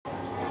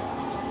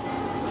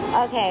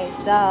Okay,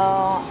 so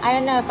I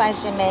don't know if I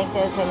should make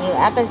this a new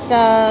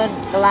episode.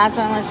 The last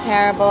one was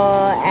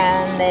terrible,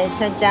 and they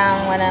took down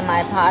one of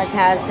my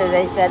podcasts because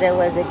they said it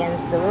was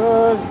against the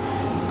rules.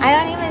 I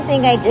don't even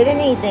think I did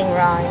anything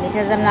wrong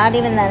because I'm not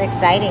even that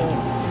exciting.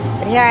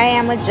 But here I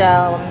am with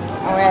Joe,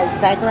 and we're at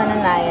Cyclone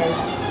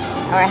Anayas,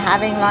 and we're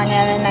having Long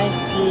Island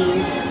iced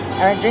teas,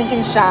 and we're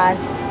drinking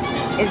shots.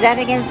 Is that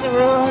against the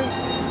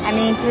rules? I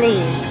mean,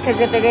 please,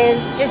 because if it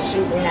is, just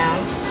shoot me now.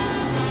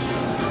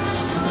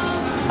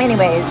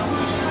 Anyways,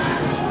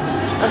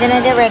 we're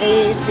gonna get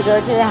ready to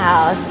go to the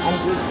house and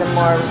do some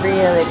more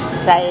real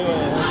exciting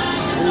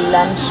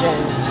luncheon,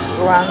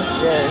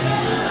 scrumptious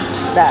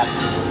stuff.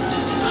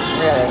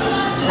 Really,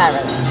 not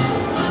really.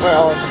 We're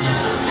old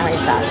and we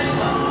suck.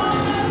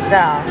 So,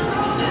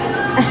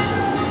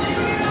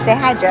 say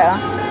hi, Joe.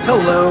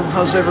 Hello,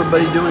 how's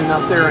everybody doing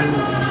out there in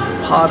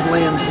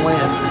Podland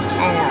land?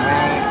 I know,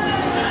 right?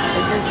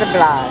 This is the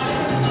blog.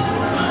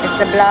 It's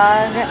the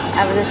blog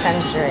of the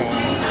century.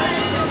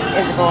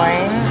 It's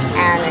boring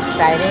and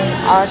exciting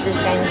all at the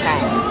same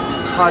time.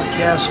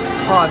 Podcast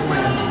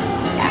Podland.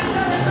 Yeah.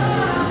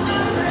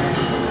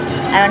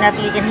 I don't know if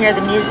you can hear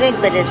the music,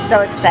 but it's so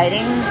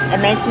exciting.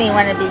 It makes me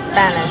want to be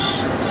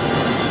Spanish.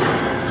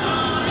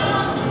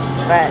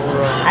 But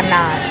I'm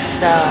not,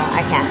 so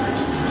I can't.